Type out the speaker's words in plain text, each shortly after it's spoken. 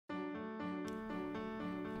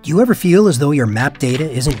Do you ever feel as though your map data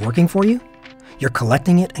isn't working for you? You're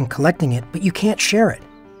collecting it, but you can't share it.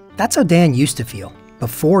 That's how Dan used to feel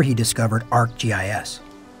before he discovered ArcGIS.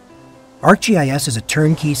 ArcGIS is a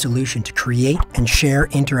turnkey solution to create and share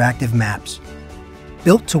interactive maps,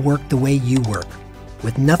 built to work the way you work,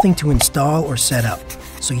 with nothing to install or set up,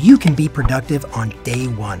 so you can be productive on day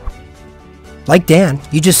one. Like Dan,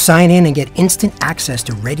 you just sign in and get instant access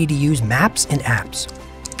to ready-to-use maps and apps.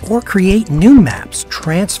 Or create new maps,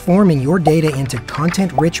 transforming your data into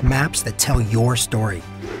content-rich maps that tell your story.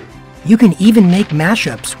 You can even make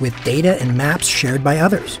mashups with data and maps shared by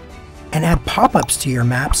others, and add pop-ups to your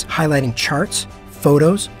maps highlighting charts,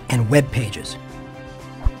 photos, and web pages.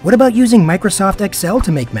 What about using Microsoft Excel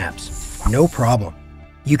to make maps? No problem.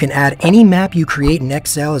 You can add any map you create in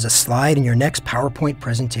Excel as a slide in your next PowerPoint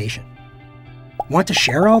presentation. Want to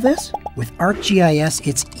share all this? With ArcGIS,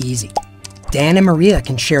 it's easy. Dan and Maria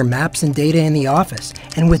can share maps and data in the office,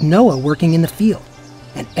 and with Noah working in the field.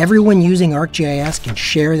 And everyone using ArcGIS can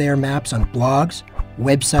share their maps on blogs,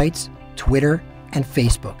 websites, Twitter, and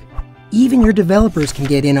Facebook. Even your developers can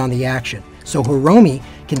get in on the action, so Hiromi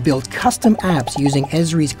can build custom apps using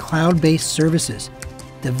Esri's cloud-based services,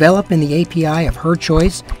 develop in the API of her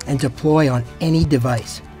choice, and deploy on any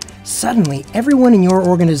device. Suddenly, everyone in your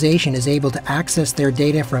organization is able to access their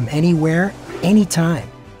data from anywhere, anytime,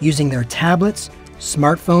 using their tablets,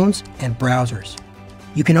 smartphones, and browsers.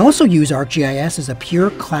 You can also use ArcGIS as a pure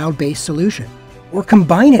cloud-based solution, or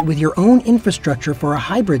combine it with your own infrastructure for a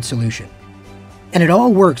hybrid solution. And it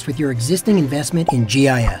all works with your existing investment in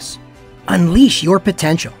GIS. Unleash your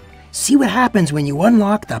potential. See what happens when you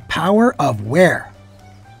unlock the power of where.